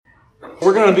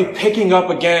We're going to be picking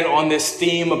up again on this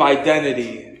theme of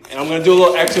identity. And I'm going to do a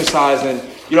little exercise, and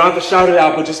you don't have to shout it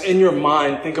out, but just in your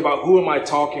mind, think about who am I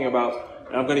talking about.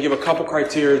 And I'm going to give a couple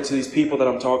criteria to these people that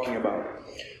I'm talking about.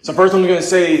 So first I'm going to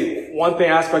say one thing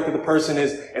aspect of the person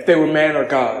is if they were man or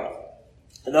God.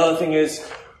 Another thing is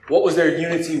what was their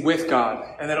unity with God?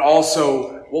 And then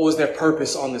also what was their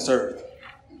purpose on this earth?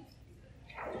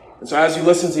 And so as you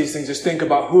listen to these things, just think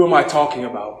about who am I talking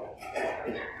about?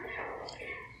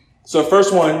 So the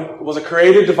first one was a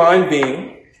created divine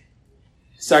being.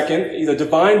 Second, either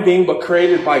divine being but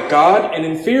created by God and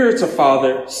inferior to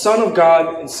Father, Son of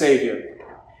God and Savior.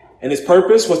 And his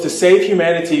purpose was to save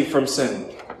humanity from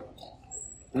sin.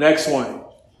 Next one,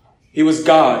 he was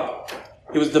God.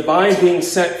 He was divine being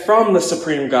sent from the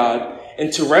supreme God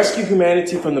and to rescue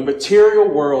humanity from the material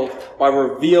world by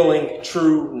revealing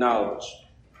true knowledge.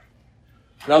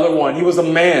 Another one, he was a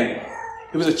man.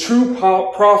 He was a true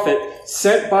prophet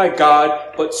sent by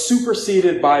God, but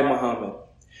superseded by Muhammad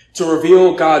to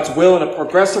reveal God's will in a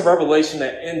progressive revelation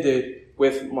that ended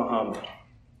with Muhammad.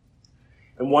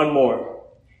 And one more.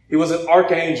 He was an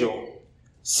archangel,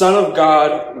 son of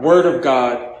God, word of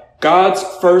God, God's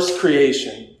first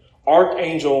creation,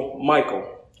 Archangel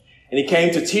Michael. And he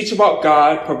came to teach about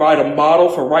God, provide a model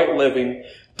for right living,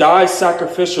 die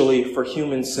sacrificially for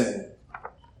human sin.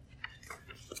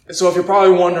 And so if you're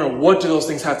probably wondering, what do those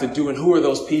things have to do and who are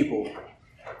those people?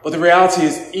 But the reality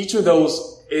is each of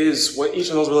those is what each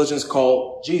of those religions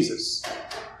call Jesus.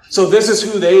 So this is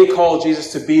who they call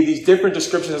Jesus to be, these different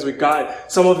descriptions as we got,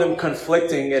 some of them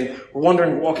conflicting, and we're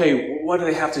wondering, okay, what do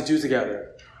they have to do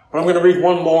together? But I'm going to read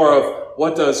one more of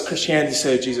what does Christianity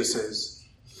say Jesus is.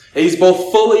 He's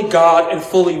both fully God and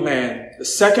fully man, the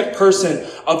second person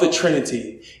of the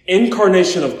Trinity,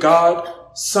 incarnation of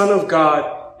God, Son of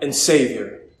God, and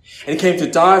Savior. And he came to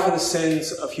die for the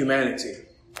sins of humanity.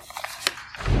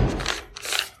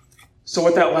 So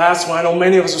with that last one, I know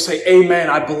many of us will say, amen,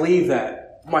 I believe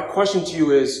that. My question to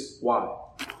you is, why?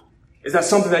 Is that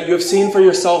something that you have seen for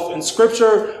yourself in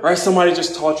Scripture, or has somebody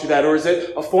just taught you that? Or is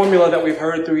it a formula that we've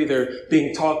heard through either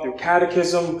being taught through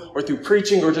catechism, or through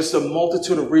preaching, or just a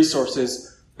multitude of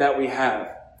resources that we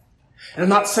have? And I'm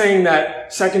not saying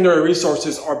that secondary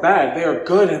resources are bad. They are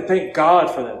good, and thank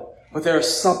God for them. But they are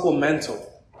supplemental.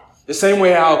 The same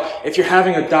way how if you're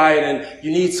having a diet and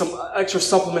you need some extra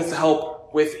supplements to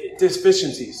help with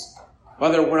deficiencies,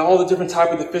 whether with all the different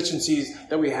type of deficiencies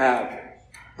that we have.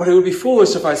 But it would be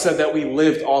foolish if I said that we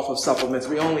lived off of supplements.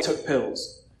 We only took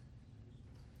pills.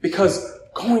 Because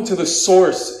going to the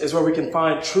source is where we can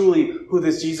find truly who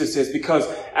this Jesus is. Because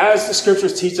as the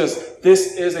scriptures teach us,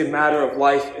 this is a matter of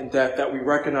life and death that we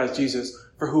recognize Jesus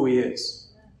for who he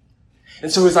is.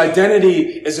 And so his identity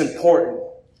is important.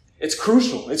 It's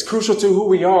crucial. It's crucial to who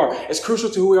we are. It's crucial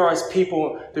to who we are as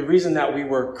people, the reason that we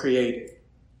were created.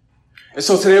 And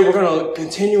so today we're going to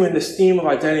continue in this theme of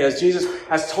identity as Jesus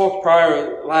has talked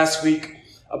prior last week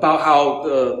about how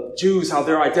the Jews, how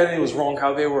their identity was wrong,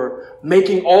 how they were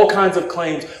making all kinds of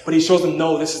claims, but he shows them,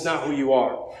 no, this is not who you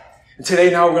are. And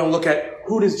today now we're going to look at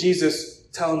who does Jesus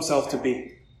tell himself to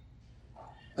be.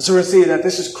 And so we're going to see that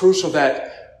this is crucial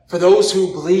that for those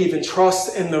who believe and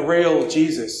trust in the real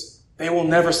Jesus, they will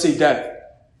never see death.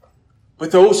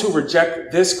 But those who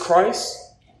reject this Christ,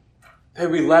 they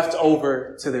will be left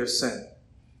over to their sin.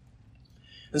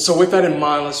 And so with that in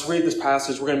mind, let's read this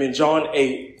passage. We're going to be in John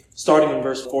 8, starting in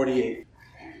verse 48.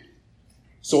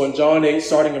 So in John 8,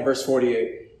 starting in verse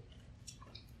 48.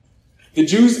 The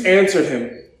Jews answered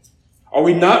him, "Are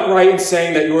we not right in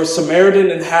saying that you are a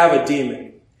Samaritan and have a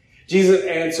demon?" Jesus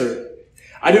answered,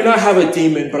 "I do not have a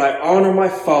demon, but I honor my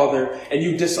Father, and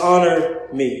you dishonor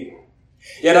me.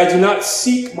 Yet I do not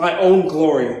seek my own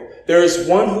glory. There is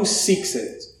one who seeks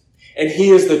it, and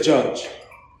he is the judge.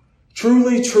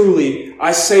 Truly, truly,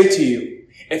 I say to you,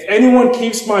 if anyone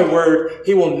keeps my word,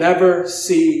 he will never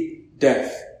see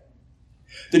death."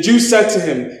 The Jews said to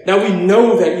him, "Now we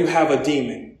know that you have a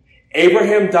demon.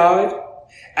 Abraham died,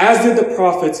 as did the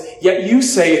prophets, yet you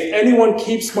say, if anyone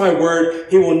keeps my word,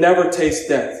 he will never taste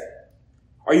death.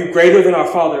 Are you greater than our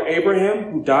father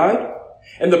Abraham, who died?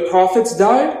 And the prophets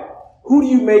died? Who do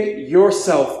you make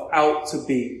yourself out to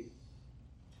be?"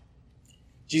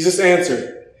 Jesus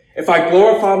answered, "If I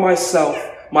glorify myself,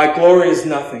 my glory is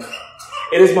nothing.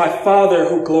 It is my Father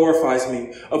who glorifies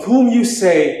me, of whom you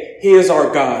say he is our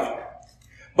God.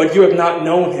 But you have not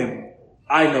known him.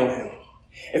 I know him.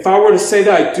 If I were to say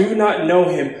that I do not know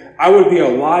him, I would be a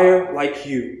liar like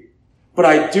you. But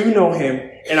I do know him,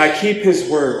 and I keep his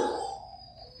word.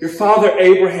 Your father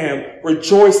Abraham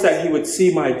rejoiced that he would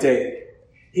see my day.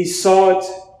 He saw it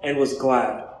and was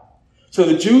glad." So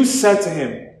the Jews said to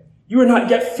him, You are not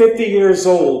yet 50 years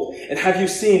old, and have you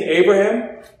seen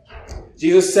Abraham?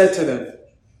 Jesus said to them,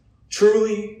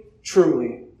 truly,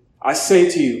 truly, I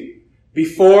say to you,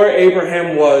 before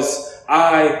Abraham was,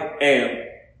 I am.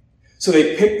 So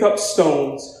they picked up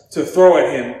stones to throw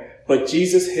at him, but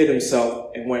Jesus hid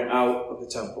himself and went out of the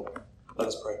temple. Let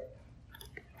us pray.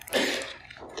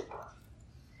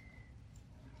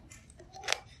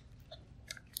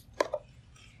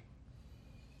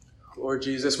 Lord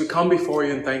Jesus, we come before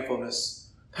you in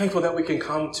thankfulness. Thankful that we can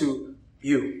come to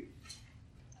you.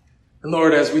 And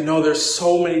Lord, as we know, there's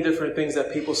so many different things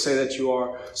that people say that you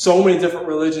are. So many different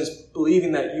religions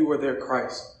believing that you are their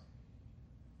Christ.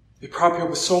 They prop you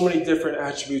up with so many different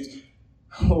attributes,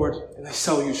 Lord, and they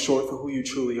sell you short for who you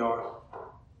truly are.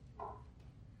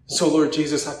 So, Lord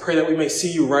Jesus, I pray that we may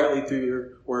see you rightly through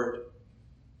your word.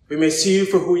 We may see you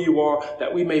for who you are,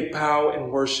 that we may bow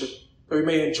and worship, that we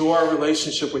may enjoy our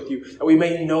relationship with you, that we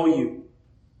may know you,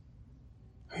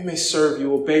 that we may serve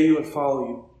you, obey you, and follow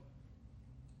you.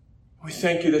 We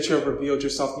thank you that you have revealed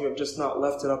yourself and you have just not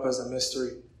left it up as a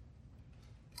mystery.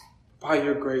 By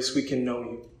your grace, we can know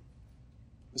you.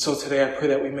 And so today I pray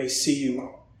that we may see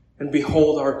you and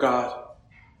behold our God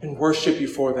and worship you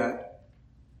for that.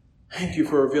 Thank you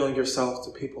for revealing yourself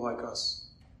to people like us.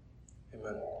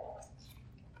 Amen.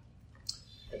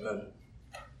 Amen.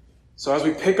 So as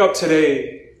we pick up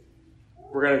today,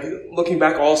 we're going to be looking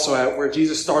back also at where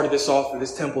Jesus started this off with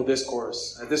this temple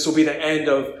discourse. This will be the end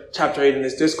of chapter 8 in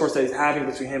this discourse that he's having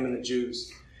between him and the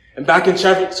Jews. And back in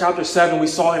chapter 7, we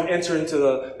saw him enter into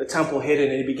the temple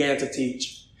hidden and he began to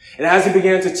teach. And as he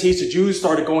began to teach, the Jews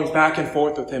started going back and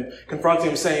forth with him, confronting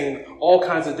him, saying all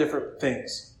kinds of different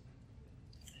things.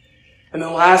 And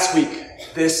then last week,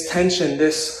 this tension,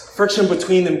 this friction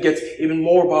between them gets even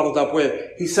more bottled up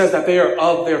with. He says that they are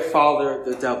of their father,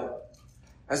 the devil.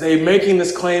 As they're making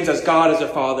this claims as God is their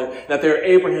father, that they're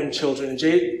Abraham's children. And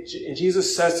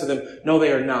Jesus says to them, no,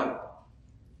 they are not.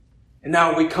 And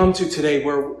now we come to today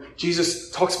where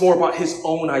Jesus talks more about his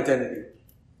own identity.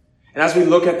 And as we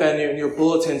look at that in your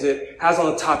bulletins, it has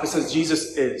on the top, it says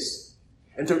Jesus is.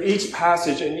 And through each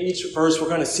passage and each verse, we're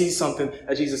going to see something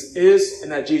that Jesus is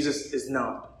and that Jesus is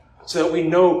not. So that we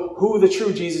know who the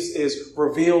true Jesus is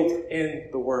revealed in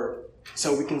the Word.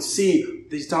 So we can see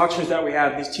these doctrines that we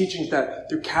have, these teachings that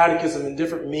through catechism and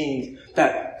different means,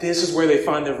 that this is where they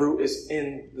find their root is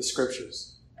in the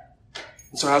Scriptures.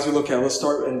 And so as we look at it, let's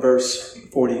start in verse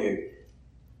 48.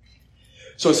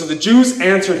 So the Jews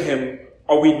answered him,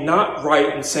 are we not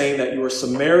right in saying that you are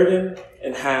Samaritan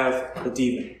and have a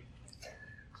demon?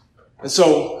 And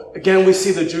so, again, we see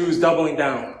the Jews doubling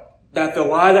down. That the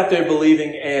lie that they're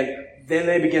believing, and then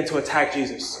they begin to attack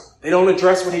Jesus. They don't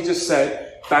address what he just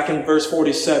said back in verse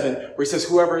 47, where he says,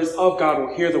 whoever is of God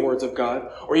will hear the words of God,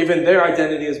 or even their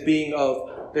identity as being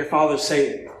of their father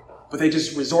Satan. But they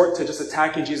just resort to just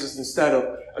attacking Jesus instead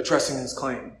of addressing his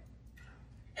claim.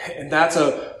 And that's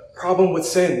a problem with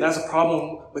sin. That's a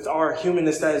problem with our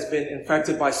humanness that has been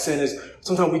infected by sin, is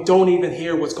sometimes we don't even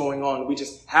hear what's going on. We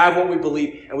just have what we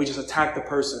believe and we just attack the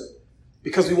person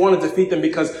because we want to defeat them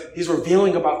because he's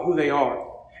revealing about who they are.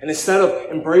 And instead of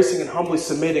embracing and humbly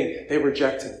submitting, they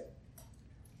reject him.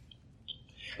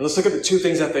 And let's look at the two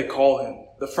things that they call him.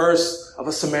 The first of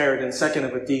a Samaritan, second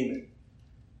of a demon.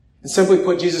 And simply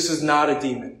put, Jesus is not a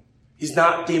demon. He's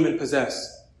not demon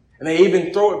possessed. And they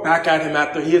even throw it back at him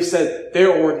after he has said their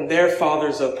origin, their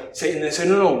fathers of Satan. They say,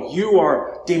 no, you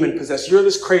are demon possessed. You're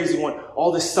this crazy one.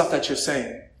 All this stuff that you're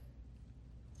saying.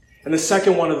 And the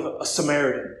second one of a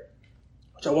Samaritan,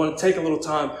 which I want to take a little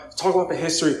time to talk about the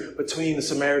history between the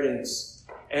Samaritans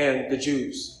and the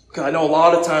Jews. Because I know a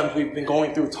lot of times we've been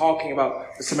going through talking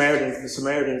about the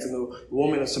Samaritans and the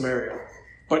woman of Samaria.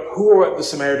 But who are the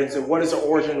Samaritans and what is their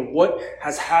origin? What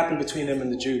has happened between them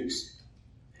and the Jews?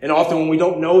 And often when we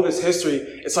don't know this history,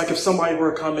 it's like if somebody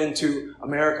were to come into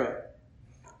America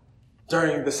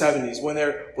during the 70s when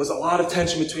there was a lot of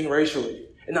tension between racially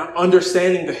and not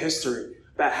understanding the history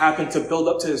that happened to build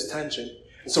up to this tension.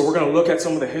 And so we're going to look at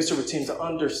some of the history of the team to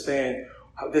understand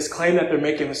how this claim that they're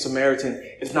making of Samaritan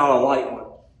is not a light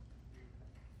one.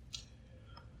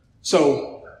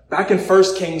 So back in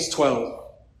 1 Kings 12,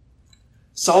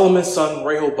 Solomon's son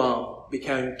Rehoboam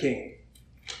became king.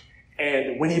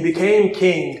 And when he became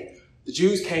king,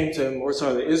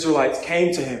 the Israelites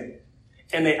came to him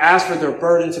and they asked for their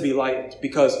burden to be lightened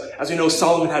because, as we know,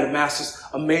 Solomon had amassed this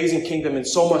amazing kingdom and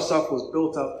so much stuff was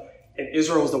built up, and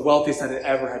Israel was the wealthiest that it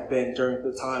ever had been during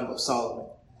the time of Solomon.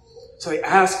 So they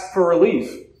asked for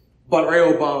relief, but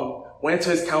Rehoboam went to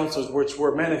his counselors, which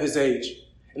were men of his age,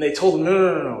 and they told him,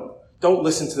 no, don't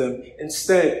listen to them.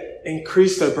 Instead,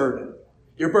 increase their burden.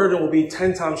 Your burden will be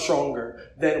 10 times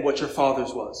stronger than what your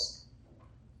father's was.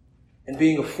 And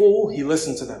being a fool, he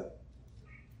listened to them.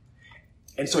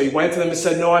 And so he went to them and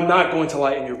said, no, I'm not going to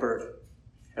lighten your burden.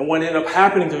 And what ended up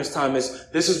happening during this time is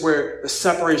this is where the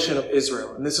separation of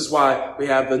Israel. And this is why we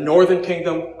have the northern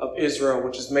kingdom of Israel,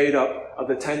 which is made up of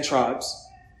the 10 tribes.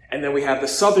 And then we have the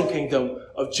southern kingdom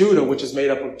of Judah, which is made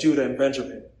up of Judah and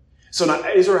Benjamin. So now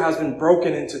Israel has been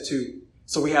broken into two.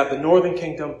 So we have the northern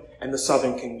kingdom and the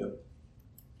southern kingdom.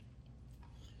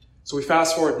 So we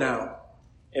fast forward now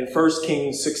in 1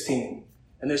 Kings 16.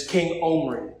 And there's King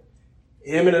Omri.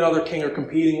 Him and another king are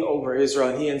competing over Israel,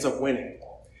 and he ends up winning.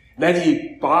 Then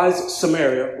he buys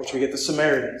Samaria, which we get the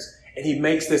Samaritans, and he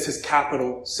makes this his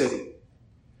capital city.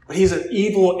 But he's an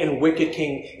evil and wicked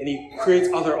king, and he creates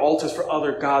other altars for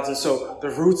other gods. And so the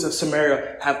roots of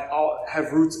Samaria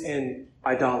have roots in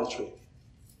idolatry.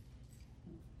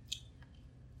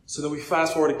 So then we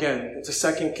fast forward again into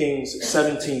 2 Kings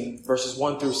 17, verses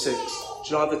 1 through 6,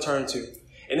 which you don't have to turn to.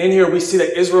 And in here we see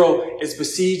that Israel is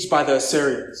besieged by the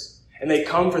Assyrians. And they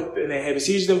have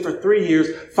besieged them for 3 years,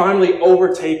 finally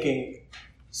overtaking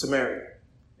Samaria.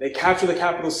 They capture the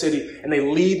capital city and they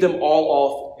lead them all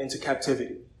off into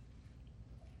captivity.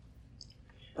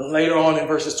 And later on in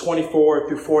verses 24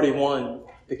 through 41,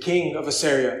 the king of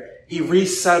Assyria, the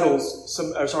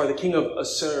king of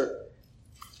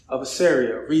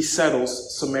Assyria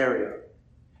resettles Samaria.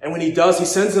 And when he does, he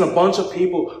sends in a bunch of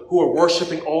people who are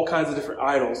worshiping all kinds of different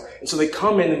idols. And so they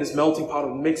come in this melting pot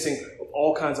of mixing of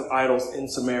all kinds of idols in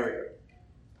Samaria.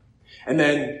 And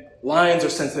then lions are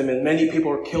sent to them, and many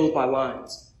people are killed by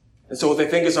lions. And so what they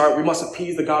think is, all right, we must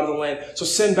appease the God of the land. So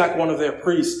send back one of their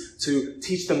priests to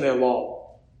teach them their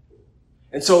law.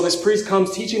 And so this priest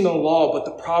comes teaching them the law, but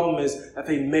the problem is that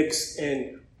they mix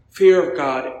in fear of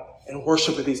God and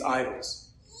worship of these idols.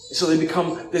 So they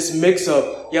become this mix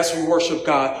of, yes, we worship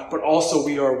God, but also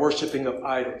we are worshiping of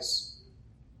idols.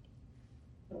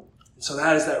 So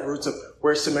that is that roots of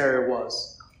where Samaria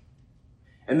was.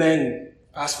 And then,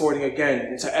 fast forwarding again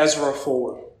into Ezra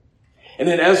 4. And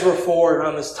in Ezra 4,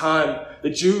 around this time,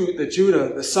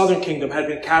 Judah, the southern kingdom, had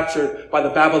been captured by the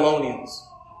Babylonians.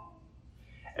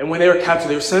 And when they were captured,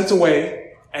 they were sent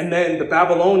away, and then the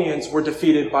Babylonians were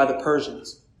defeated by the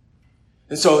Persians.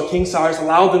 And so King Cyrus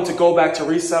allowed them to go back to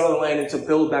resettle the land and to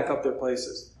build back up their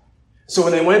places. So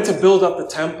when they went to build up the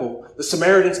temple, the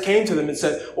Samaritans came to them and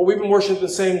said, well, we've been worshiping the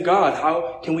same God.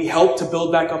 How can we help to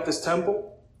build back up this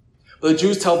temple? Well, the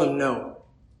Jews tell them no.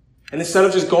 And instead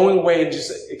of just going away and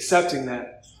just accepting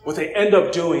that, what they end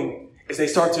up doing is they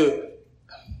start to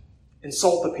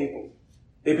insult the people.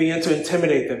 They begin to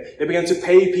intimidate them. They begin to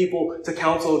pay people to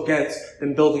counsel against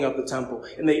them building up the temple.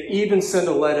 And they even send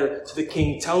a letter to the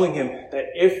king telling him that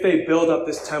if they build up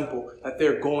this temple, that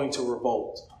they're going to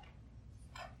revolt.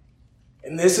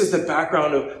 And this is the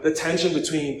background of the tension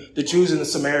between the Jews and the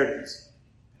Samaritans.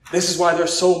 This is why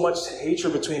there's so much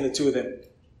hatred between the two of them.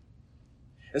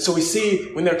 And so we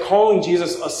see when they're calling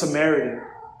Jesus a Samaritan,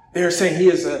 they're saying he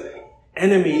is an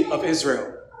enemy of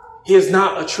Israel. He is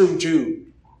not a true Jew.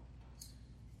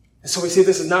 And so we see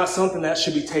this is not something that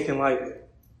should be taken lightly.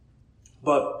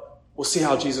 But we'll see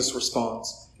how Jesus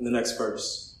responds in the next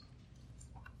verse.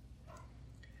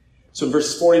 So in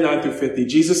verses 49 through 50,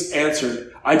 Jesus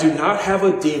answered, I do not have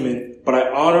a demon, but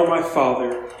I honor my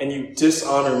Father, and you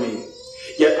dishonor me.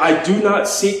 Yet I do not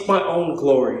seek my own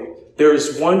glory. There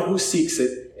is one who seeks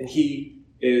it, and he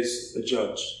is the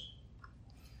judge.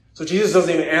 So Jesus doesn't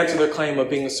even answer their claim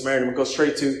of being a Samaritan, but goes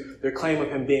straight to their claim of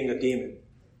him being a demon.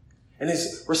 And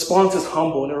his response is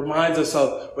humble, and it reminds us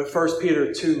of what 1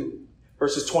 Peter 2,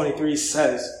 verses 23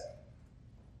 says.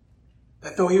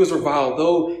 That though he was reviled,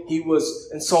 though he was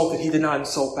insulted, he did not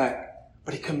insult back.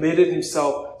 But he committed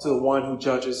himself to the one who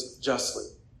judges justly.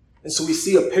 And so we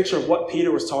see a picture of what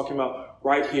Peter was talking about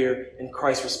right here in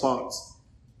Christ's response.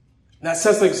 And that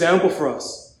sets the example for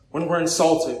us when we're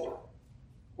insulted.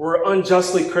 We're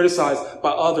unjustly criticized by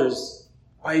others,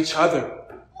 by each other.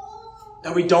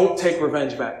 That we don't take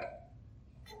revenge back.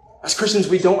 As Christians,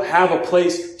 we don't have a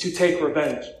place to take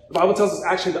revenge. The Bible tells us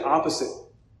actually the opposite.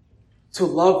 To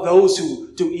love those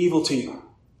who do evil to you.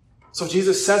 So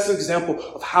Jesus sets an example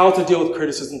of how to deal with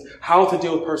criticism, how to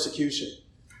deal with persecution.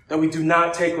 That we do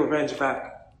not take revenge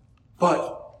back.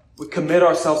 But we commit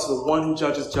ourselves to the one who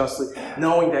judges justly,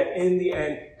 knowing that in the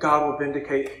end, God will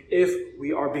vindicate if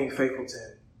we are being faithful to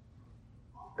him.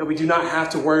 That we do not have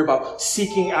to worry about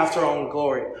seeking after our own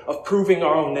glory, of proving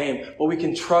our own name, but we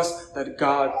can trust that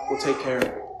God will take care of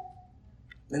it.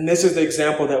 And this is the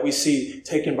example that we see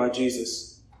taken by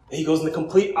Jesus. He goes in the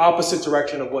complete opposite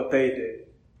direction of what they did.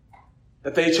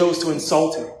 That they chose to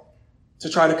insult him, to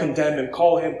try to condemn him,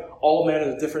 call him all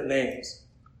manner of different names.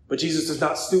 But Jesus does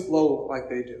not stoop low like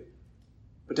they do,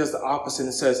 but does the opposite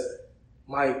and says,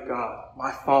 my God,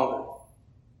 my Father,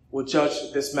 will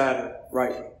judge this matter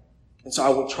rightly. And so I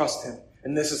will trust him.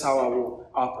 And this is how I will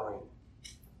operate.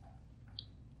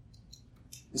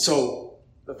 And so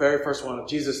the very first one of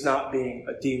Jesus not being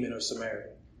a demon or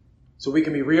Samaritan. So we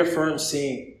can be reaffirmed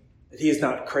seeing that he is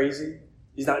not crazy.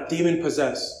 He's not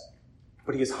demon-possessed.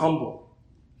 But he is humble,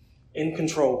 in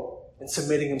control, and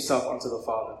submitting himself unto the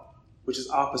Father, which is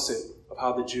opposite of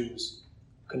how the Jews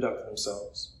conducted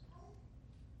themselves.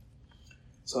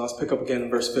 So let's pick up again in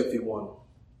verse 51.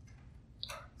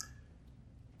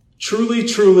 Truly,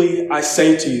 truly, I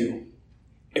say to you,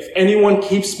 if anyone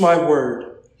keeps my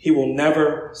word, he will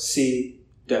never see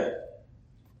death.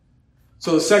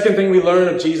 So the second thing we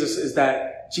learn of Jesus is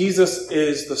that Jesus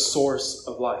is the source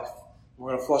of life. We're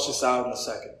going to flush this out in a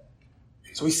second.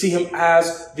 So we see him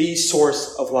as the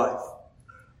source of life.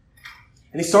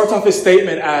 And he starts off his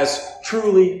statement as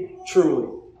truly,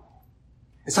 truly.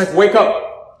 It's like, wake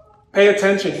up, pay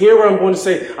attention, hear what I'm going to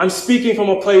say. I'm speaking from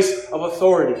a place of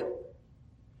authority.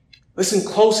 Listen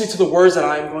closely to the words that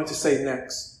I am going to say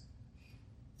next.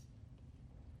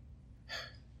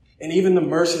 And even the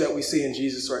mercy that we see in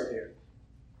Jesus right here.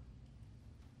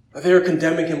 That they are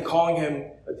condemning him, calling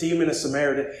him a demon, a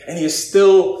Samaritan, and he is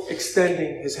still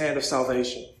extending his hand of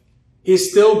salvation. He is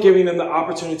still giving them the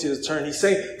opportunity to turn. He's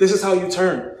saying, this is how you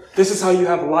turn. This is how you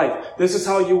have life. This is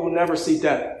how you will never see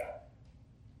death.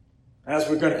 As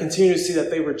we're going to continue to see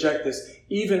that they reject this,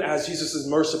 even as Jesus is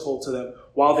merciful to them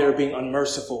while they are being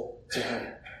unmerciful to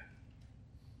him.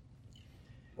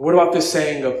 What about this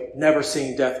saying of never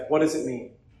seeing death? What does it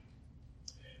mean?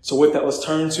 So with that, let's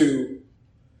turn to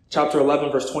chapter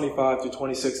 11, verse 25 through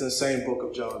 26 in the same book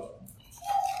of John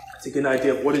to get an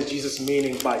idea of what is Jesus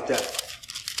meaning by death.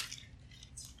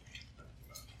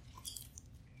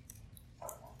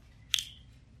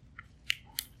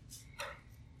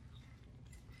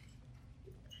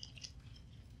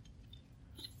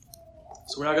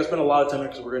 So we're not going to spend a lot of time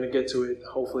because we're going to get to it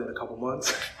hopefully in a couple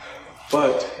months.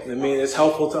 But I mean, it's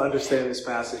helpful to understand this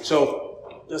passage.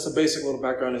 So just a basic little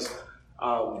background is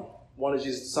one of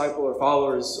Jesus' disciples or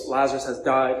followers, Lazarus, has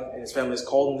died and his family has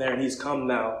called him there and he's come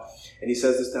now. And he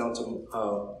says this down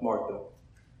to Martha.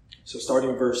 So starting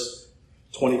in verse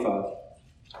 25.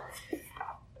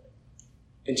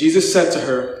 And Jesus said to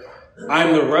her, I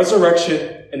am the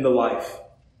resurrection and the life.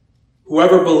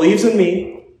 Whoever believes in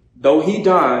me, though he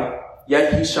die,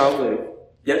 yet he shall live,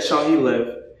 yet shall he live.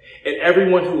 And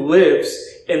everyone who lives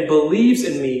and believes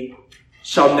in me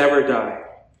shall never die.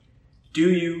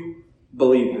 Do you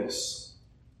believe this?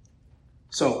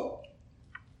 So,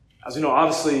 as we know,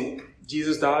 obviously,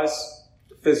 Jesus dies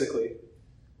physically.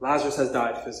 Lazarus has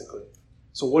died physically.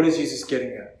 So what is Jesus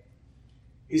getting at?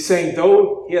 He's saying,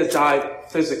 though he has died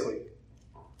physically,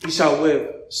 he shall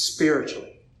live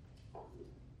spiritually.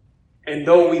 And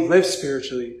though we live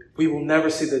spiritually, we will never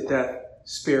see the death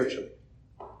spiritually.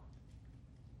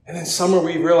 And in summer,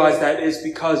 we realize that is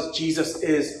because Jesus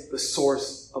is the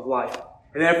source of life.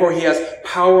 And therefore, he has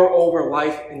power over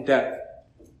life and death.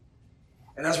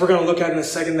 And as we're going to look at in a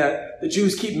second, that the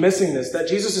Jews keep missing this, that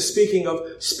Jesus is speaking of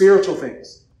spiritual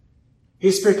things.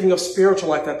 He's speaking of spiritual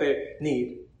life that they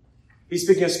need. He's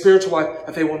speaking of spiritual life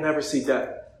that they will never see death.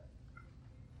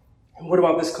 And what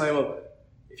about this claim of,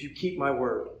 if you keep my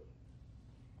word?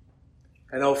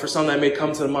 I know for some that may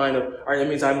come to the mind of, all right, that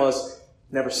means I must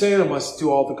never sin, I must do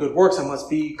all the good works, I must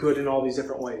be good in all these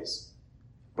different ways.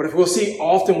 But if we'll see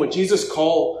often what Jesus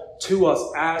called to us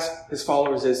as his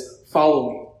followers is, follow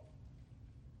me,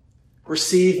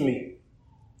 receive me,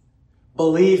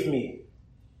 believe me,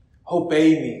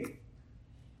 obey me,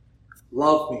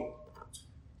 love me.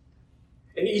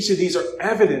 And each of these are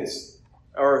evidence,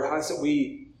 or how is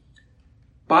it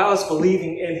by us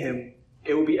believing in him,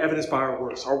 it will be evidenced by our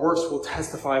works. Our works will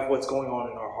testify of what's going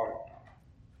on in our heart.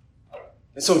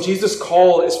 And so Jesus'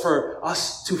 call is for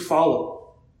us to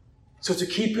follow. So to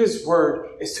keep his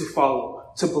word is to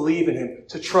follow, to believe in him,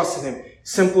 to trust in him,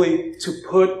 simply to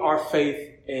put our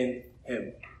faith in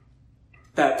him.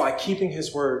 That by keeping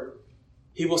his word,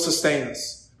 he will sustain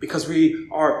us because we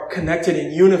are connected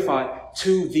and unified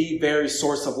to the very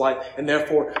source of life, and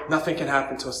therefore nothing can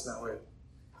happen to us in that way.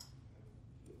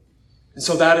 And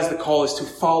so that is the call, is to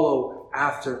follow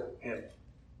after him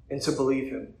and to believe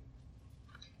him.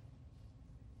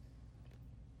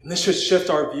 And this should shift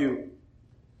our view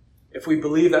if we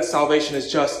believe that salvation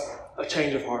is just a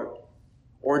change of heart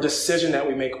or a decision that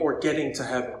we make or getting to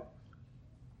heaven.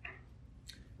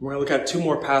 We're going to look at two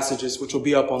more passages which will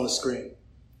be up on the screen.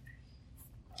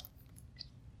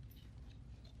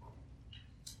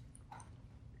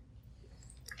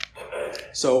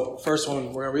 So first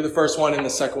one, we're going to read the first one and the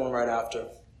second one right after,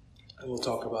 and we'll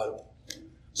talk about it.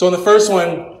 So in the first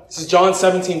one, this is John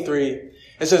 17:3.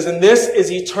 It says, "And this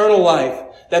is eternal life,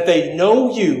 that they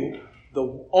know you,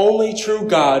 the only true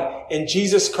God, and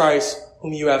Jesus Christ,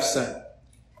 whom you have sent."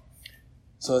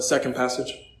 So the second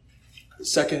passage,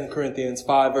 2 Corinthians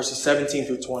 5, verses 17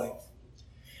 through 20.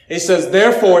 It says,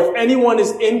 "Therefore, if anyone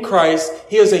is in Christ,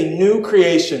 he is a new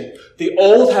creation. The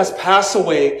old has passed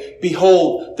away.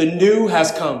 Behold, the new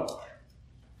has come.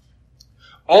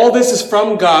 All this is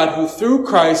from God, who through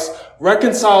Christ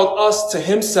reconciled us to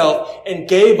himself and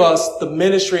gave us the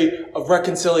ministry of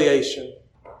reconciliation.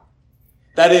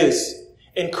 That is,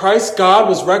 in Christ God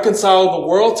was reconciling the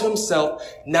world to himself,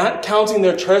 not counting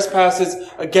their trespasses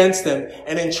against them,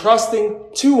 and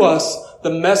entrusting to us the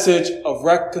message of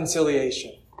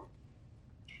reconciliation.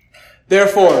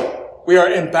 Therefore, we are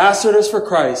ambassadors for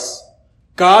Christ,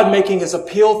 God making his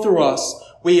appeal through us.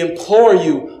 We implore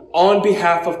you on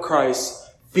behalf of Christ,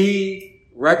 be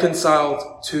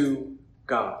reconciled to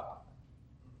God."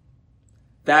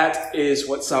 That is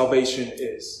what salvation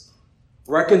is.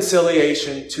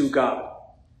 Reconciliation to God.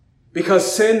 Because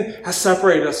sin has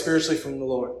separated us spiritually from the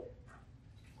Lord.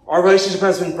 Our relationship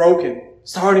has been broken,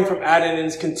 starting from Adam, and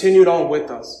has continued on with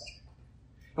us.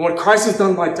 And what Christ has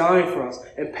done by dying for us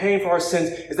and paying for our sins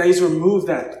is that he's removed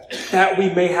that we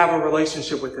may have a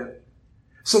relationship with him.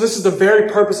 So this is the very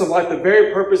purpose of life, the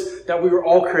very purpose that we were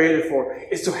all created for,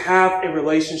 is to have a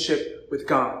relationship with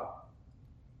God.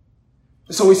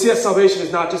 And so we see that salvation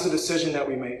is not just a decision that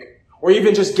we make, or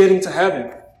even just getting to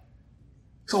heaven.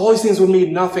 So all these things would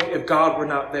mean nothing if God were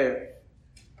not there.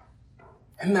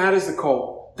 And that is the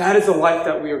call. That is the life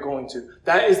that we are going to.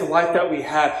 That is the life that we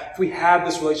have. If we have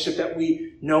this relationship that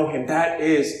we know him, that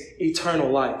is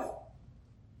eternal life.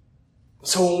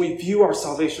 So when we view our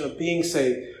salvation of being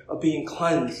saved, of being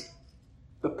cleansed,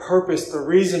 the purpose, the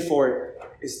reason for it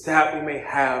is that we may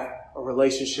have a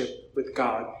relationship with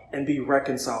God and be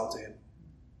reconciled to him.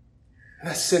 And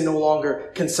that sin no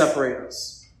longer can separate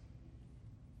us.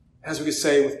 As we could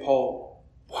say with Paul,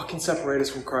 what can separate us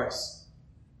from Christ?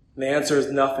 And the answer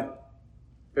is nothing.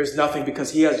 There's nothing,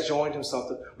 because he has joined himself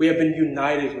to, we have been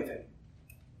united with him.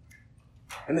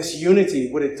 And this unity,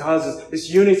 what it does is, this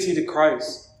unity to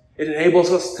Christ, it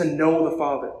enables us to know the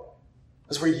Father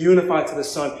as we're unified to the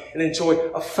Son and enjoy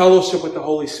a fellowship with the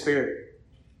Holy Spirit.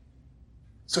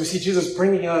 So we see Jesus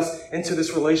bringing us into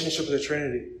this relationship with the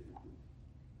Trinity.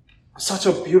 Such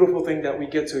a beautiful thing that we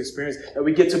get to experience, that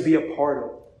we get to be a part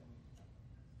of.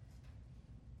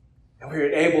 And we're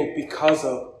enabled because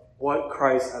of what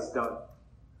Christ has done.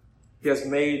 He has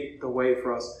made the way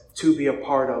for us to be a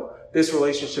part of this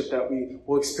relationship that we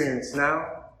will experience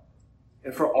now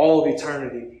and for all of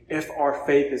eternity if our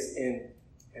faith is in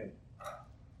him.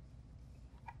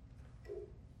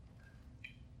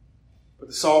 But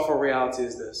the sorrowful reality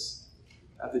is this,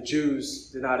 that the Jews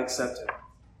did not accept him,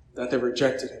 that they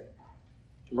rejected him.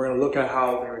 And we're going to look at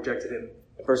how they rejected him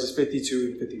in verses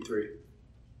 52 and 53.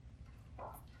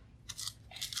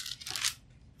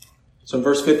 So in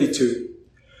verse 52,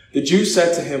 the Jews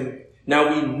said to him,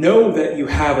 "Now we know that you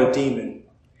have a demon.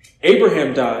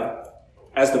 Abraham died,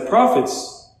 as the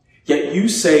prophets, yet you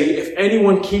say, if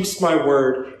anyone keeps my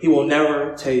word, he will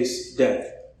never taste death.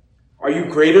 Are you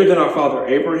greater than our father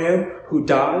Abraham, who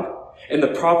died, and the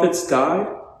prophets died?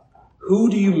 Who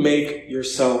do you make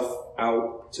yourself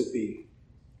out to be?"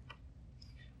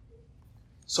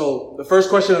 So the first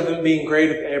question of them being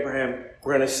greater than Abraham,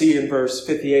 we're going to see in verse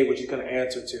 58, which he's going to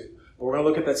answer to. But we're going to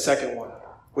look at that second one,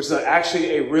 which is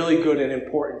actually a really good and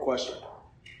important question.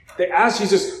 They asked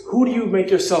Jesus, who do you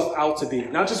make yourself out to be?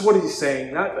 Not just what he's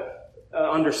saying, not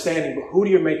understanding, but who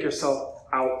do you make yourself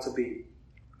out to be?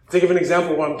 To give an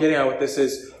example of what I'm getting at with this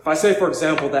is, if I say, for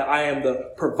example, that I am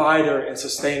the provider and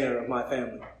sustainer of my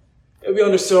family, it would be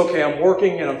understood, okay, I'm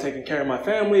working and I'm taking care of my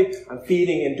family, I'm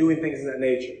feeding and doing things in that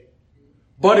nature.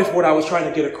 But if what I was trying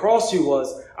to get across to you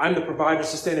was, I'm the provider and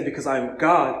sustainer because I'm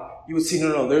God, you would see,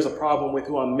 no, there's a problem with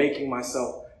who I'm making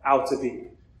myself out to be.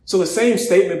 So the same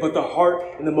statement, but the heart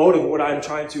and the motive of what I'm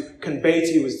trying to convey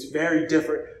to you is very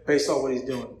different based on what he's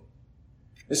doing.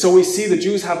 And so we see the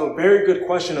Jews have a very good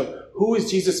question of who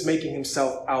is Jesus making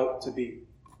himself out to be?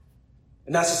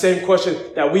 And that's the same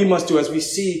question that we must do as we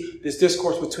see this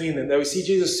discourse between them, that we see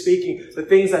Jesus speaking, the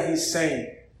things that he's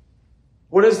saying.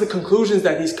 What is the conclusions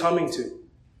that he's coming to?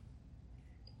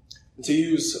 And to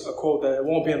use a quote that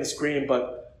won't be on the screen,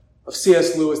 but of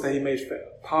C.S. Lewis that he made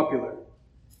popular,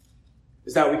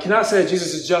 is that we cannot say that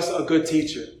Jesus is just a good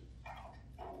teacher.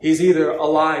 He's either a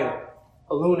liar,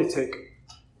 a lunatic,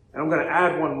 and I'm going to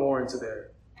add one more into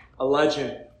there, a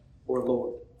legend or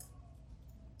Lord.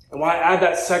 And why I add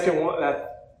that second one,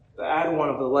 add one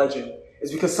of the legend,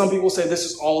 is because some people say this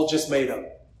is all just made up.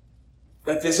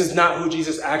 That this is not who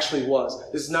Jesus actually was.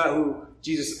 This is not who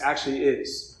Jesus actually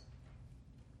is.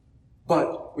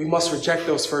 But we must reject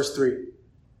those first three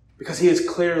because he is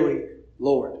clearly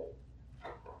Lord.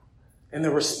 And the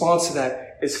response to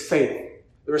that is faith.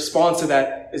 The response to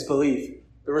that is belief.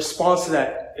 The response to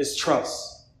that is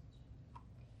trust.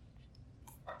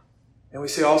 And we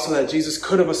see also that Jesus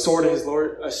could have asserted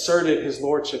his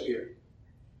lordship here,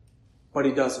 but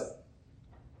he doesn't.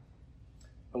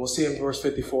 And we'll see in verse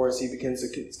 54 as he begins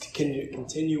to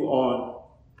continue on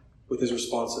with his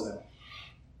response to them.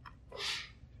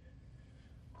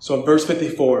 So in verse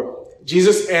 54,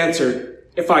 Jesus answered,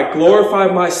 "If I glorify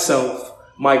myself,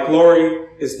 my glory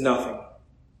is nothing.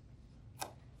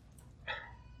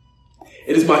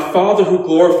 It is my Father who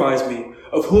glorifies me,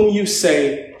 of whom you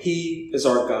say he is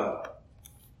our God."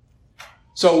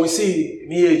 So we see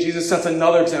immediately Jesus sets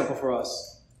another example for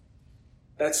us,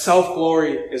 that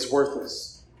self-glory is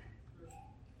worthless.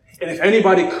 And if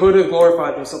anybody could have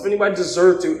glorified himself, if anybody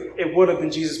deserved to, it would have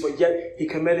been Jesus, but yet he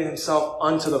committed himself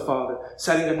unto the Father,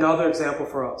 setting another example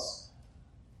for us.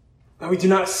 That we do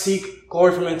not seek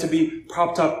glory from him to be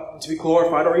propped up, to be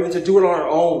glorified, or even to do it on our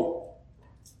own.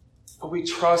 But we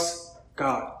trust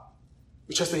God.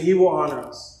 We trust that he will honor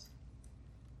us.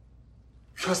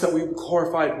 We trust that we will be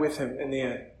glorified with him in the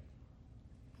end.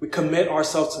 We commit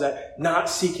ourselves to that, not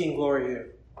seeking glory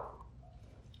here.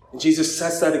 And Jesus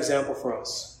sets that example for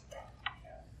us.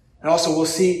 And also we'll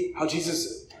see how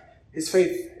Jesus, his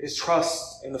faith, his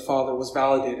trust in the Father was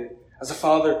validated as the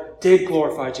Father did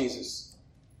glorify Jesus.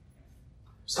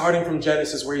 Starting from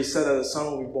Genesis where he said that the Son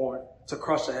will be born to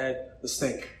crush the head, the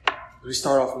stink. We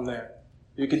start off from there.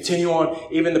 We continue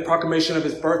on even the proclamation of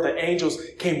his birth that angels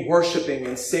came worshiping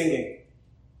and singing.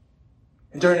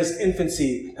 And during his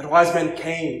infancy, that wise men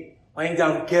came, laying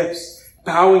down gifts,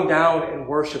 bowing down and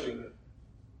worshiping him.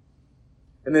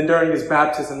 And then during his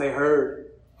baptism, they heard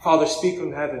Father speak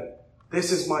from heaven,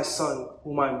 "This is my Son,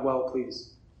 whom I am well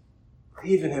pleased."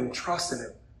 Believe in him, trust in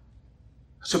him.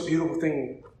 Such a beautiful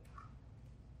thing.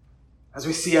 As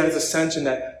we see at his ascension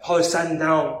that Father sat him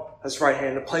down at his right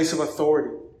hand, a place of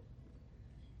authority.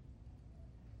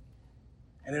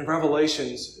 And in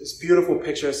Revelations, this beautiful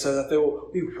picture says that they will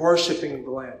be worshiping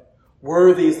the Lamb.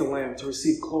 Worthy is the Lamb to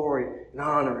receive glory and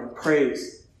honor and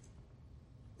praise.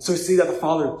 So we see that the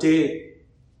Father did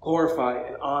glorify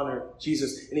and honor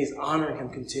Jesus, and he's honoring him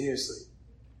continuously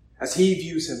as he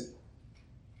views him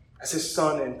as his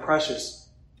Son and precious,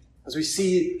 as we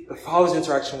see the Father's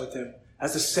interaction with him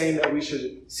as the same that we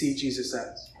should see Jesus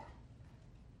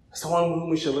as the one whom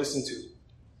we should listen to,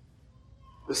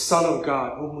 the Son of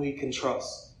God whom we can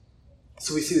trust.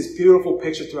 So we see this beautiful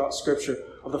picture throughout Scripture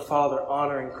of the Father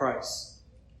honoring Christ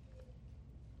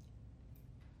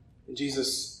and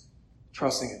Jesus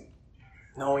trusting him,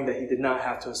 knowing that he did not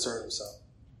have to assert himself.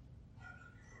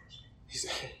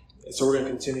 And so we're going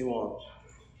to continue on.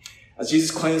 As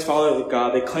Jesus claims Father of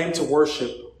God, they claim to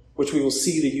worship, which we will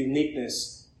see the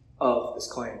uniqueness of this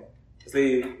claim. As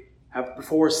they have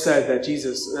before said that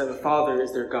that the Father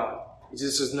is their God.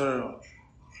 Jesus says, no.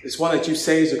 This one that you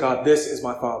say is your God, this is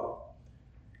my Father.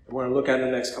 And we're going to look at it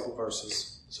in the next couple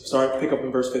verses. So pick up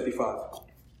in verse 55.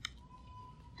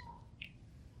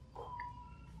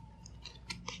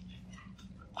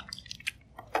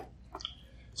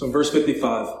 So in verse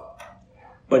 55,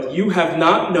 "But you have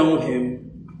not known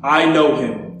him, I know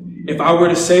him. If I were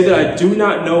to say that I do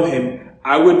not know him,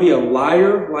 I would be a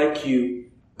liar like you.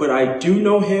 But I do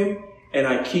know him, and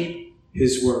I keep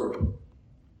his word."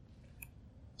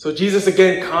 So Jesus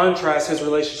again contrasts his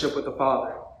relationship with the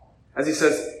Father. As he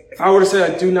says, if I were to say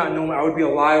I do not know him, I would be a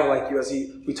liar like you, as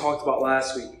we talked about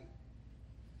last week.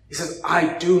 He says,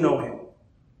 I do know him.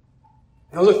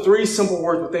 And those are three simple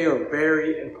words, but they are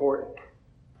very important.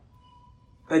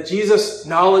 That Jesus'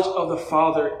 knowledge of the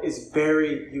Father is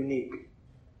very unique.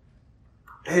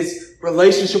 His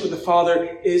relationship with the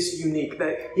Father is unique.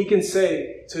 That he can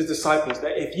say to his disciples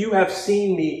that if you have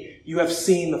seen me, you have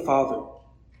seen the Father.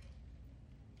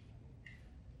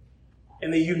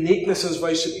 And the uniqueness of his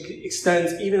relationship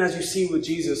extends even as you see with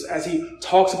Jesus, as he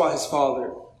talks about his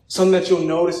Father. Something that you'll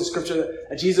notice in Scripture,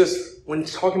 that Jesus, when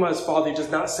talking about his Father, he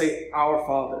does not say our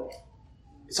Father.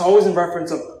 It's always in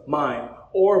reference of mine.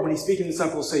 Or when he's speaking to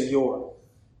disciples, say your.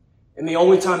 And the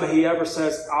only time that he ever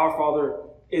says our Father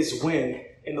is when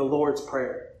in the Lord's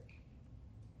Prayer.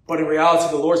 But in reality,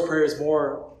 the Lord's Prayer is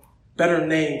better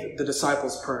named the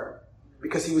disciples' prayer,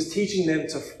 because he was teaching them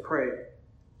to pray.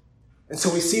 And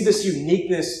so we see this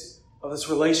uniqueness of this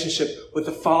relationship with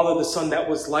the Father, the Son, that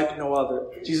was like no other.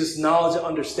 Jesus' knowledge and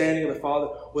understanding of the Father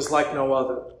was like no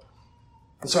other.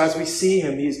 And so as we see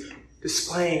him, he's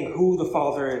displaying who the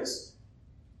Father is.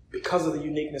 because of the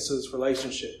uniqueness of this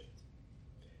relationship.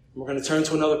 We're going to turn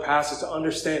to another passage to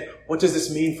understand what does this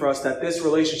mean for us, that this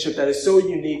relationship that is so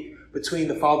unique between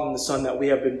the Father and the Son that we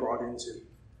have been brought into.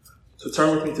 So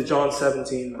turn with me to John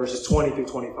 17, verses 20 through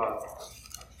 25.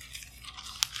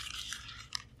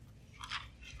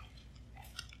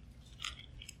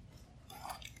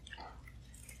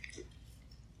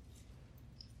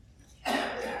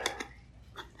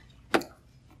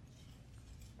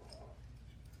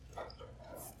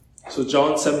 So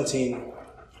John 17,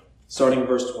 starting in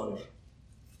verse 20.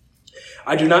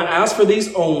 I do not ask for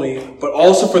these only, but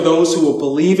also for those who will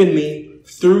believe in me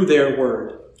through their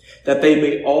word, that they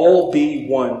may all be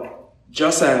one,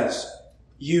 just as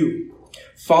you,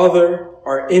 Father,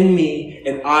 are in me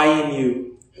and I in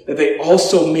you, that they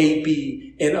also may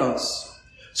be in us,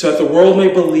 so that the world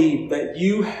may believe that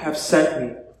you have sent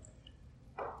me.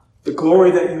 The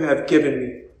glory that you have given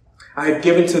me, I have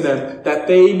given to them, that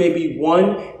they may be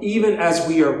one, even as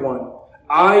we are one.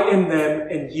 I in them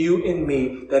and you in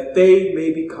me, that they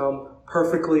may become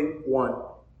perfectly one.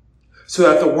 So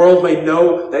that the world may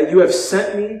know that you have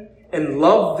sent me and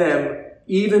loved them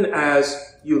even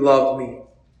as you loved me.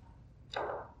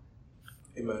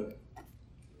 Amen.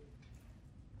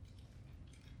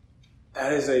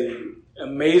 That is an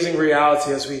amazing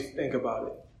reality as we think about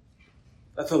it.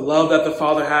 That the love that the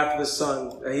Father had for the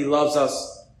Son, that He loves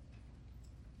us.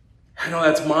 I know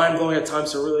that's mind-blowing at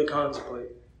times to really contemplate,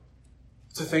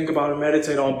 to think about and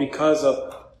meditate on because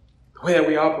of the way that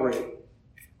we operate,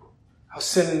 how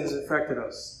sin has affected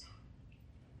us,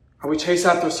 how we chase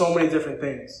after so many different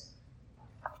things.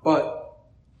 But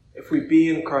if we be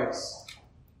in Christ,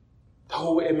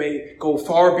 though it may go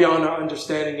far beyond our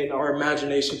understanding and our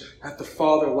imagination, that the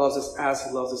Father loves us as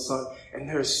He loves the Son, and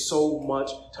there's so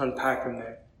much to unpack from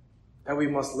there that we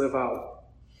must live out.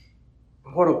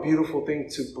 And what a beautiful thing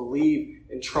to believe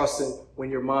and trust in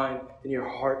when your mind and your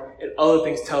heart and other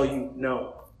things tell you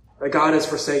no. That God has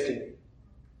forsaken me.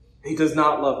 He does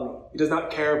not love me. He does not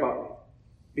care about me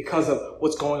because of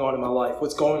what's going on in my life,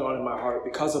 what's going on in my heart,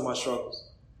 because of my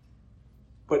struggles.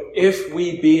 But if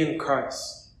we be in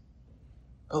Christ,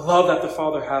 the love that the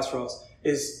Father has for us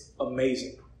is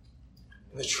amazing.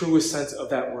 In the truest sense of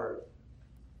that word.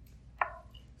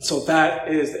 So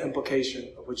that is the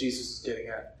implication of what Jesus is getting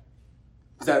at.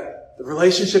 Is that the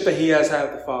relationship that He has had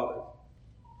with the Father,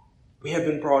 we have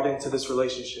been brought into this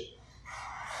relationship.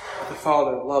 That the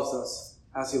Father loves us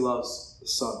as He loves the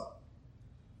Son.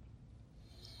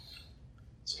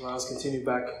 So now let's continue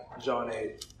back to John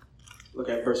 8. Look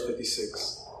at verse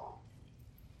 56.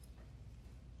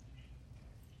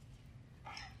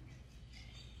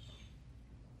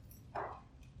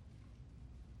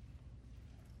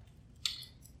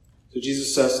 So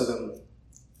Jesus says to them,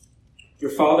 your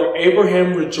father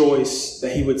Abraham rejoiced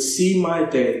that he would see my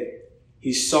day.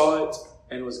 He saw it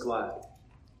and was glad.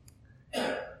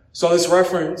 So this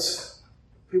reference,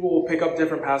 people will pick up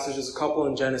different passages, a couple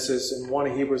in Genesis and one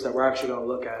in Hebrews that we're actually going to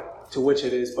look at, to which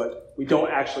it is, but we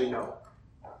don't actually know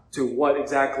to what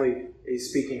exactly he's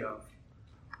speaking of.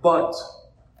 But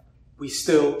we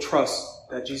still trust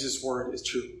that Jesus' word is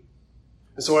true.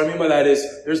 And so what I mean by that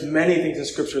is there's many things in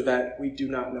Scripture that we do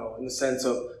not know in the sense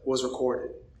of what was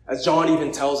recorded. As John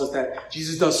even tells us that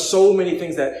Jesus does so many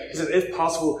things that he says, if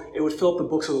possible, it would fill up the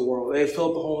books of the world. It would fill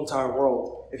up the whole entire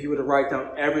world if he were to write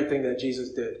down everything that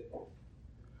Jesus did.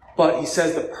 But he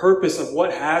says the purpose of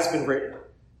what has been written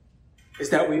is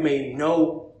that we may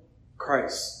know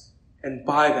Christ. And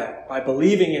by that, by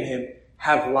believing in Him,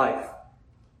 have life.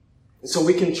 And so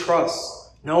we can trust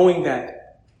knowing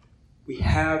that we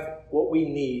have what we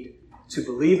need to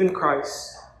believe in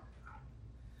Christ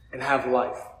and have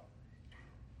life.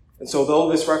 And so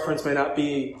though this reference may not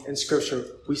be in Scripture,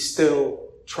 we still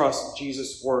trust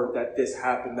Jesus' word that this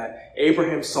happened, that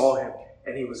Abraham saw Him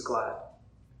and he was glad.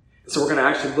 And so we're going to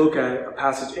actually look at a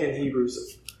passage in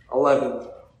Hebrews 11,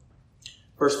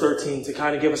 verse 13, to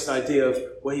kind of give us an idea of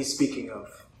what he's speaking of.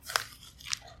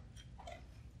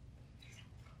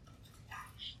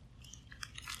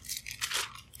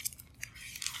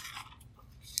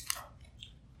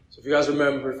 If you guys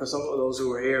remember, for some of those who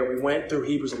were here, we went through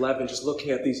Hebrews 11 just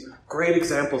looking at these great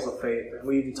examples of faith. And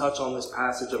we even touched on this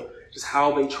passage of just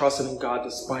how they trusted in God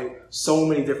despite so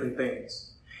many different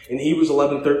things. In Hebrews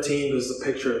 11:13, there's a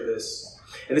picture of this.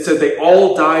 And it says, they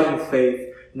all died in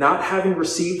faith, not having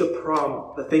received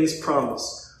the things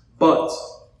promised, but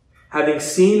having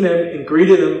seen them and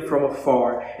greeted them from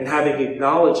afar, and having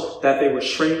acknowledged that they were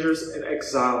strangers and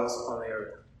exiles on the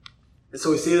earth. And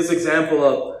so we see this example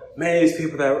of many of these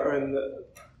people that are in the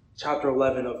chapter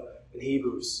 11 in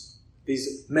Hebrews,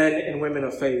 these men and women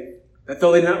of faith That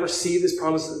though they did not receive His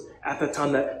promises at the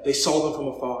time, that they saw them from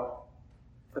afar.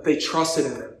 That they trusted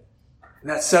in them. And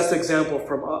that sets the example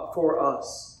for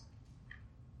us.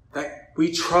 That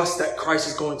we trust that Christ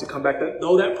is going to come back. That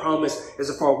though that promise is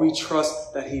afar, we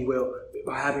trust that He will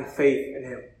by having faith in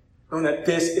Him. Knowing that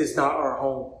this is not our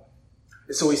home.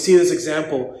 And so we see this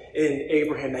example in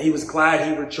Abraham, that he was glad,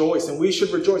 he rejoiced. And we should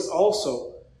rejoice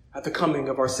also at the coming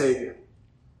of our Savior.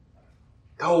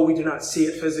 Though we do not see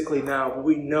it physically now, but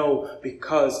we know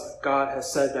because God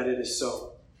has said that it is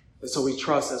so. And so we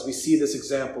trust as we see this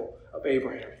example of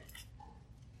Abraham.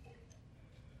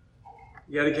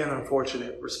 Yet again,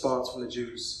 unfortunate response from the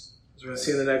Jews. As we're going to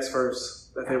see in the next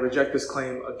verse, that they reject this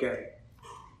claim again.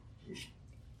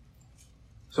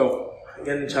 So,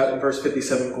 again in verse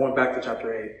 57, going back to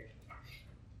chapter 8.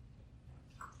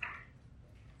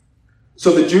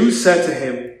 So the Jews said to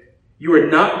him, "You are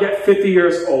not yet 50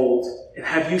 years old, and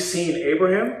have you seen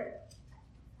Abraham?"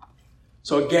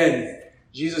 So again,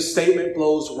 Jesus' statement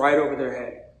blows right over their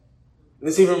head. And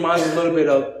this even reminds us a little bit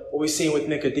of what we've seen with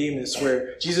Nicodemus,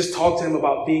 where Jesus talked to him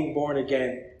about being born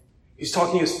again. He's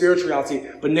talking of spirituality,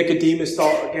 but Nicodemus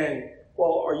thought again,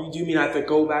 well, do you mean I have to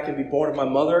go back and be born of my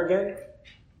mother again?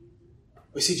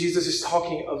 We see Jesus is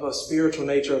talking of a spiritual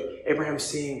nature of Abraham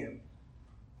seeing him.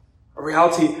 A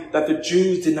reality that the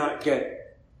Jews did not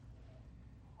get.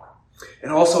 And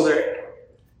also their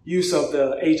use of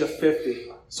the age of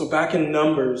 50. So back in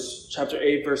Numbers, chapter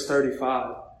 8, verse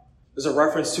 35, there's a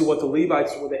reference to what the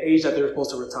Levites were, the age that they were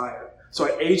supposed to retire. So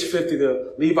at age 50,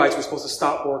 the Levites were supposed to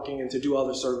stop working and to do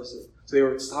other services. So they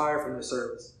were retired from their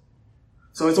service.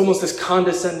 So it's almost this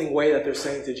condescending way that they're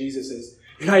saying to Jesus is,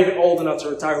 you're not even old enough to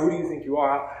retire. Who do you think you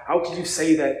are? How could you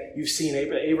say that you've seen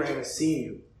Abraham has seen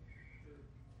you?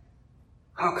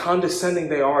 How condescending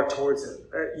they are towards him.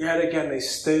 Yet again, they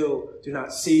still do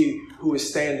not see who is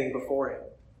standing before him.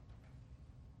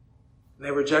 And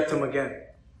they reject him again.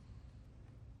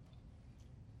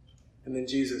 And then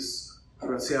Jesus, we're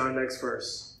going to see in our next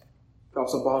verse,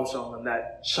 drops a bombshell on them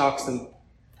that shocks them.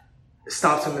 It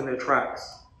stops them in their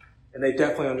tracks. And they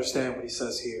definitely understand what he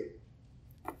says here.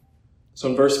 So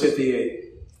in verse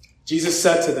 58, Jesus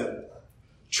said to them,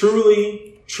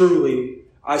 "Truly, truly,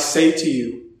 I say to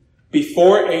you,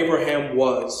 before Abraham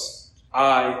was,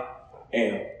 I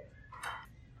am."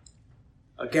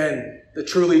 Again, the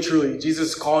truly, truly, Jesus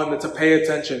is calling them to pay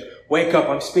attention. Wake up,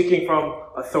 I'm speaking from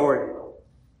authority.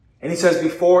 And he says,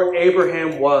 before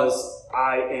Abraham was,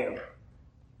 I am.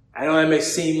 I know that may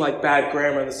seem like bad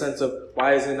grammar in the sense of,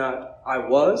 why is it not I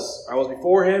was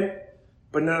before him?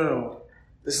 But no.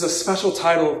 This is a special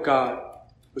title of God,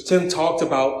 which Tim talked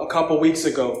about a couple weeks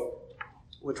ago,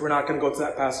 which we're not going to go to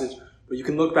that passage, but you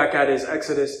can look back at it as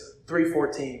Exodus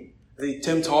 3:14.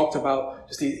 Tim talked about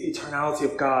just the eternality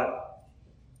of God,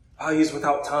 how he is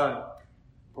without time.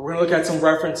 But we're going to look at some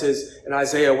references in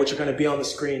Isaiah, which are going to be on the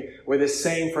screen, where this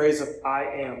same phrase of I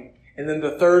am. And then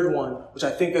the third one, which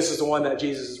I think this is the one that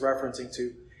Jesus is referencing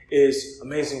to, is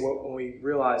amazing when we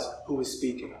realize who is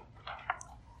speaking.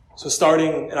 So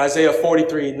starting in Isaiah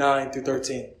 43, 9 through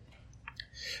 13. It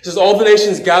says, "All the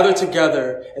nations gather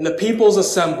together, and the peoples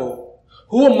assemble.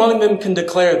 Who among them can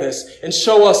declare this and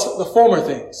show us the former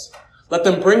things? Let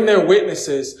them bring their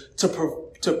witnesses to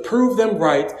prove them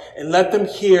right, and let them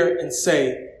hear and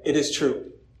say, it is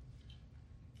true.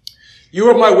 You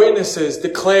are my witnesses,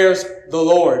 declares the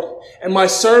Lord, and my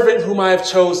servant whom I have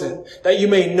chosen, that you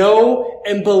may know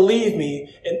and believe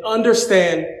me and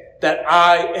understand that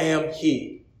I am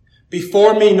he.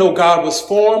 Before me no God was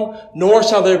formed, nor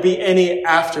shall there be any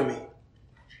after me.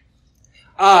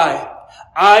 I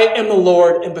am the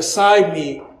Lord, and beside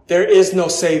me there is no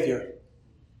Savior.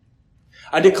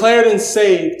 I declared and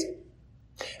saved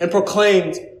and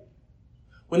proclaimed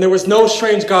when there was no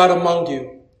strange God among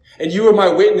you, and you are my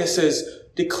witnesses,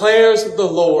 declares the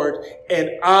Lord,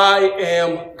 and I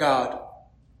am God.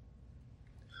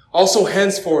 Also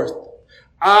henceforth,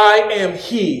 I am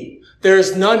he. There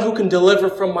is none who can deliver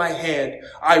from my hand.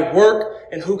 I work,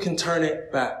 and who can turn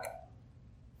it back?"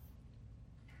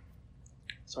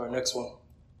 Sorry, next one.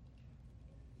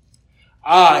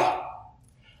 I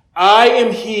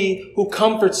am he who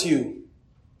comforts you.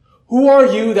 Who are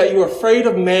you that you are afraid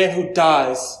of man who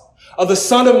dies, of the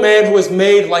Son of Man who is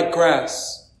made like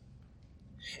grass?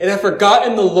 And have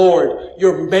forgotten the Lord,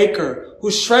 your Maker,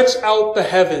 who stretched out the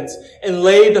heavens and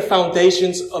laid the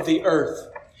foundations of the earth.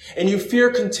 And you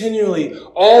fear continually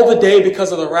all the day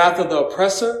because of the wrath of the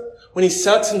oppressor, when he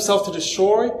sets himself to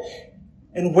destroy?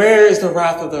 And where is the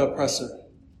wrath of the oppressor?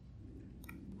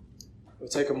 We'll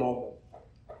take a moment.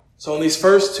 So in these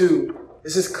first two,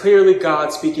 this is clearly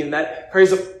God speaking. That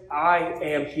phrase of I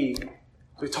am he,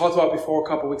 we talked about before a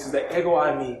couple of weeks, is the ego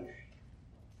eimi.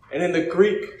 And in the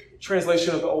Greek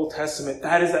translation of the Old Testament,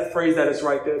 that is that phrase that is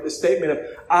right there, the statement of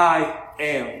I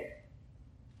am.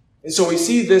 And so we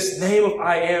see this name of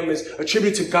I am is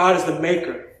attributed to God as the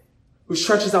maker, who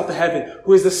stretches out the heaven,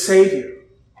 who is the Savior,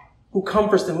 who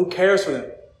comforts them, who cares for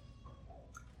them.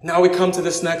 Now we come to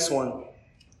this next one,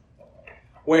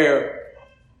 where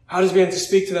how does he begin to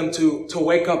speak to them to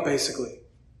wake up, basically,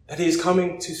 that he is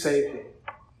coming to save them.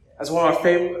 As one of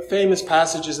our famous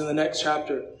passages in the next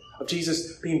chapter of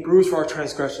Jesus being bruised for our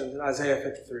transgressions in Isaiah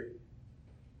 53.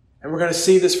 And we're going to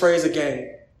see this phrase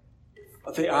again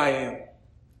of the I am.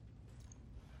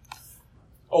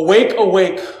 Awake,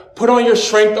 awake, put on your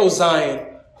strength, O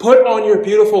Zion. Put on your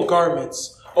beautiful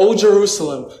garments, O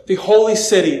Jerusalem, the holy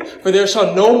city, for there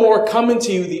shall no more come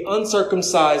into you the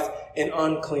uncircumcised and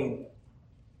unclean.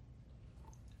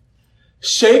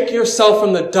 Shake yourself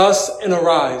from the dust and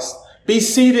arise. Be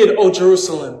seated, O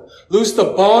Jerusalem. Loose the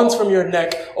bonds from your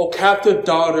neck, O captive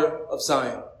daughter of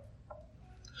Zion.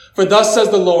 For thus says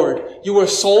the Lord, you were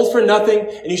sold for nothing,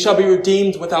 and you shall be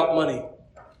redeemed without money.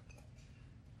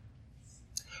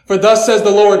 For thus says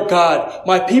the Lord God,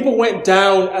 my people went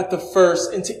down at the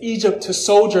first into Egypt to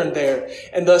sojourn there,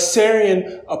 and the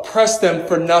Assyrian oppressed them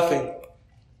for nothing.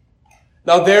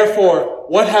 Now therefore,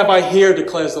 what have I here,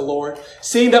 declares the Lord,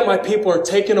 seeing that my people are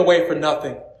taken away for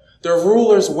nothing. Their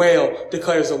rulers wail,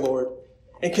 declares the Lord,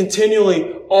 and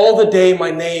continually all the day my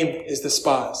name is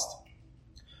despised.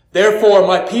 Therefore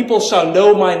my people shall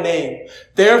know my name.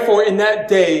 Therefore in that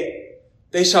day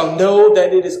they shall know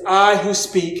that it is I who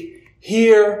speak.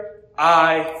 Here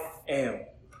I am.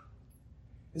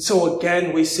 And so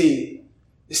again we see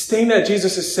this thing that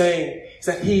Jesus is saying is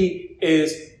that he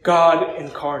is God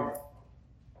incarnate.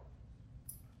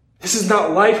 This is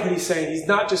not life what he's saying. He's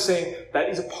not just saying that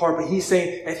he's a part, but he's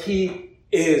saying that he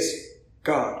is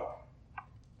God.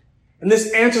 And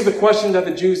this answers the question that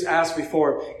the Jews asked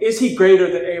before. Is he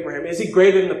greater than Abraham? Is he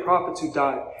greater than the prophets who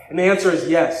died? And the answer is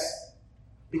yes.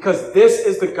 Because this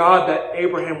is the God that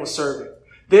Abraham was serving.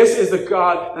 This is the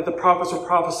God that the prophets were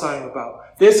prophesying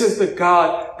about. This is the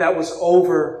God that was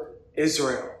over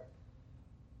Israel.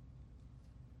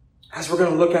 As we're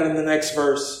going to look at in the next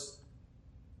verse,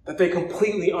 that they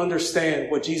completely understand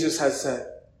what Jesus has said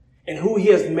and who he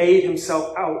has made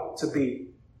himself out to be.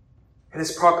 And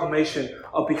his proclamation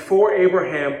of before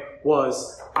Abraham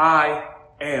was, I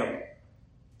am.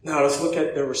 Now let's look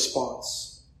at their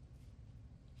response.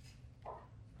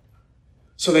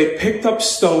 So they picked up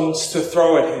stones to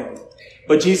throw at him,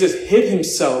 but Jesus hid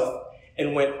himself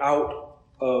and went out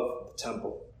of the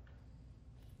temple.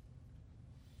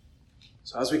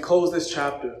 So as we close this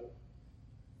chapter,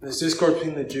 this discourse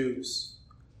between the Jews,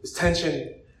 this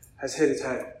tension has hit its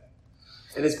head.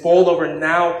 And it's boiled over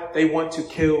now they want to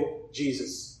kill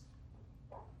Jesus.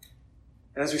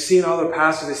 And as we see in other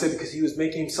passages, they said because he was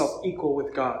making himself equal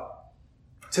with God.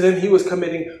 To them, he was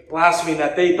committing blasphemy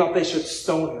that they thought they should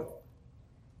stone him.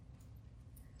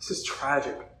 This is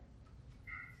tragic.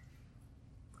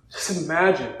 Just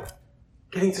imagine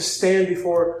getting to stand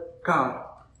before God,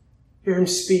 hear him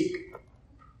speak,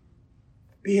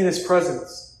 be in his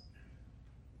presence,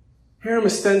 hear him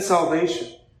extend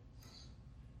salvation.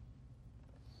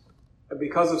 And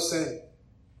because of sin,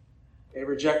 they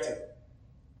reject him.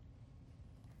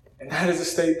 And that is a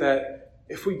state that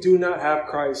if we do not have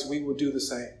Christ, we will do the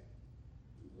same.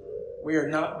 We are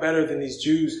not better than these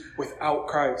Jews without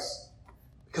Christ.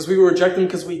 Because we reject him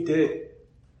because we did.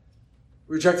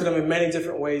 We rejected him in many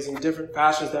different ways, in different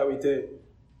fashions that we did.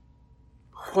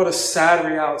 What a sad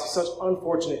reality, such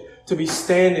unfortunate to be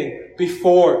standing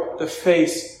before the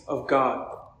face of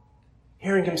God.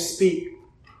 Hearing him speak,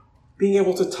 being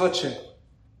able to touch him.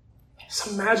 Just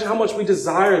imagine how much we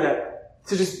desire that,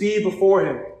 to just be before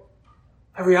him.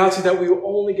 A reality that we will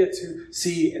only get to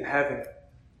see in heaven.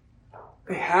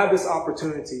 They had this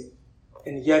opportunity,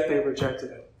 and yet they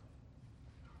rejected him.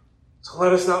 So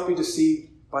let us not be deceived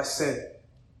by sin.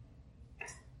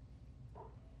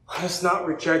 Let us not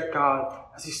reject God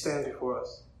as he stands before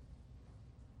us.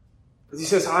 As he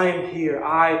says, I am here,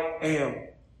 I am.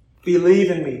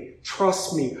 Believe in me,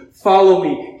 trust me, follow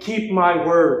me, keep my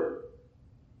word.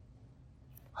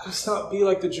 Let us not be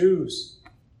like the Jews,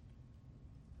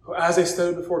 who as they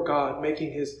stood before God,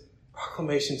 making his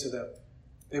proclamation to them,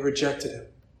 they rejected him.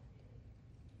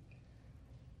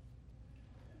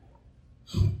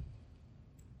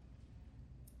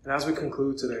 And as we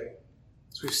conclude today,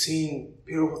 as we've seen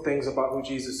beautiful things about who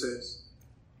Jesus is,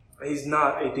 that he's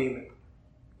not a demon.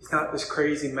 He's not this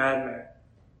crazy madman.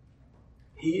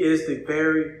 He is the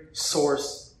very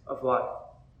source of life.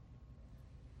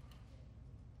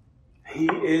 He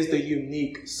is the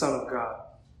unique Son of God.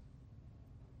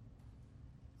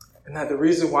 And that the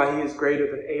reason why he is greater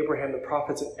than Abraham, the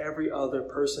prophets, and every other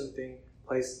person, thing,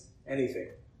 place, anything,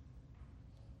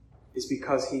 is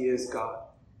because he is God.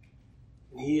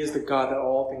 And he is the God that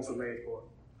all things were made for.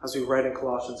 As we read in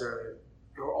Colossians earlier,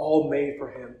 they were all made for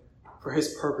him, for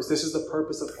his purpose. This is the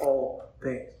purpose of all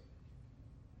things.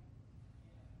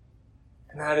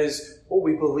 And that is what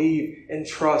we believe and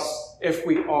trust if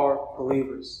we are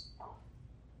believers.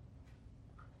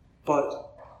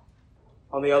 But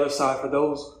on the other side, for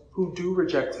those who do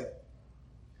reject him,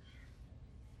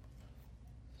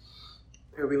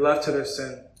 they will be left to their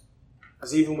sin.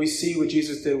 As even we see what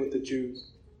Jesus did with the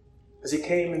Jews. As he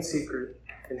came in secret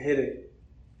and hidden.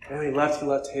 And when he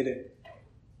left hidden.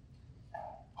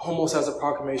 Almost as a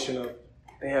proclamation of,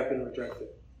 they have been rejected.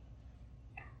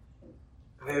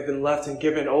 They have been left and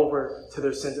given over to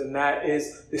their sins. And that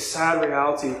is the sad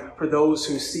reality for those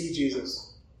who see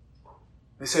Jesus.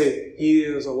 They say, he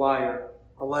is a liar,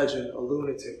 a legend, a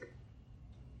lunatic.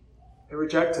 They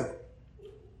reject him.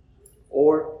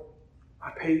 Or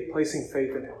by placing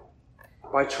faith in him.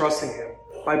 By trusting him.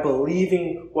 By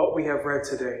believing what we have read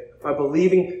today. By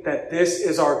believing that this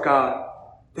is our God.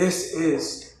 This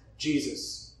is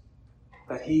Jesus.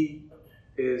 That he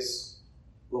is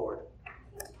Lord.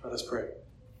 Let us pray.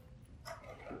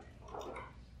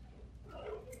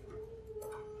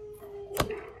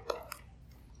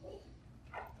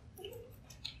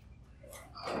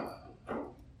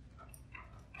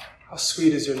 How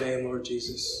sweet is your name, Lord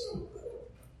Jesus.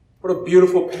 What a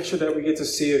beautiful picture that we get to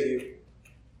see of you.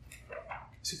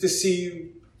 To see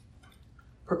you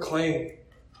proclaim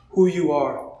who you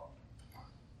are.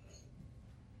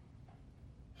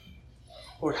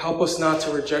 Lord, help us not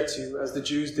to reject you as the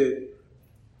Jews did.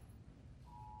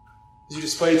 As you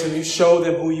display to them, you show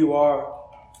them who you are.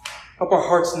 Help our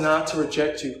hearts not to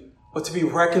reject you, but to be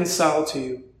reconciled to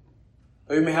you.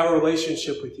 That we may have a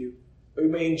relationship with you. That we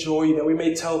may enjoy you. That we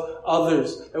may tell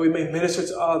others. That we may minister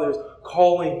to others,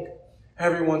 calling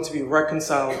everyone to be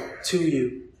reconciled to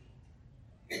you.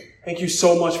 Thank you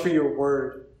so much for your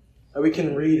word, that we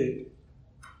can read it.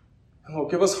 And Lord,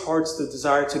 give us hearts the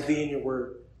desire to be in your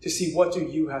word, to see what do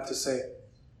you have to say.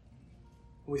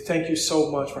 And we thank you so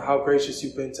much for how gracious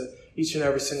you've been to each and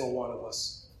every single one of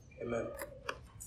us. Amen.